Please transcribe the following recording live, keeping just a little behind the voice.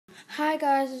Hi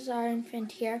guys, this is our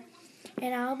infant here,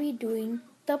 and I'll be doing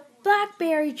the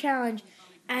Blackberry challenge.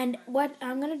 And what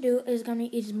I'm gonna do is gonna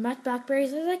eat as much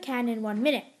blackberries as I can in 1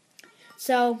 minute.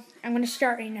 So I'm gonna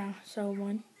start right now. So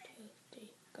 1, 2, 3,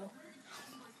 go.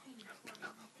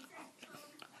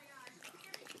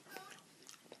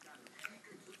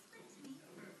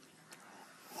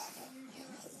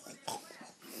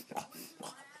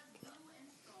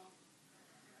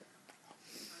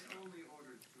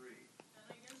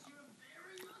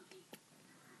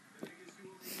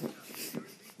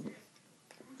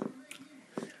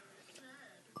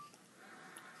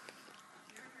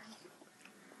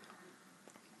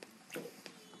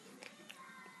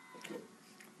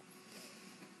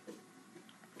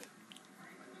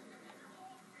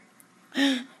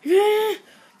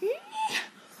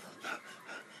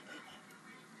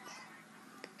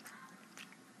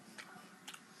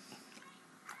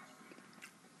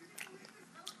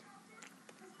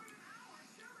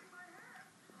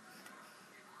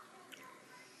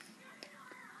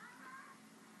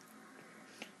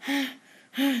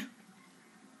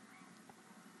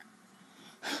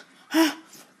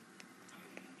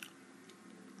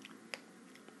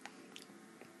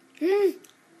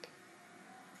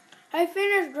 I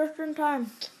finished just in time.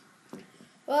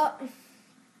 Well,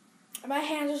 my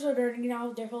hands are so dirty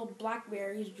now. They're full of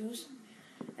blackberries juice.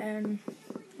 And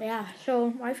yeah,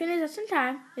 so I finished just in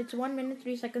time. It's 1 minute,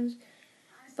 3 seconds,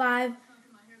 5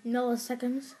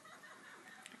 milliseconds.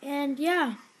 And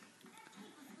yeah,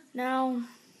 now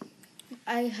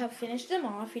I have finished them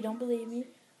all. If you don't believe me.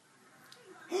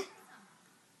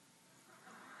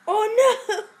 Oh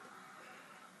no!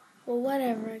 Well,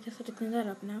 whatever. I guess I have to clean that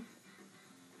up now.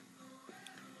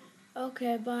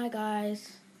 Okay, bye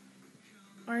guys.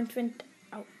 Our infant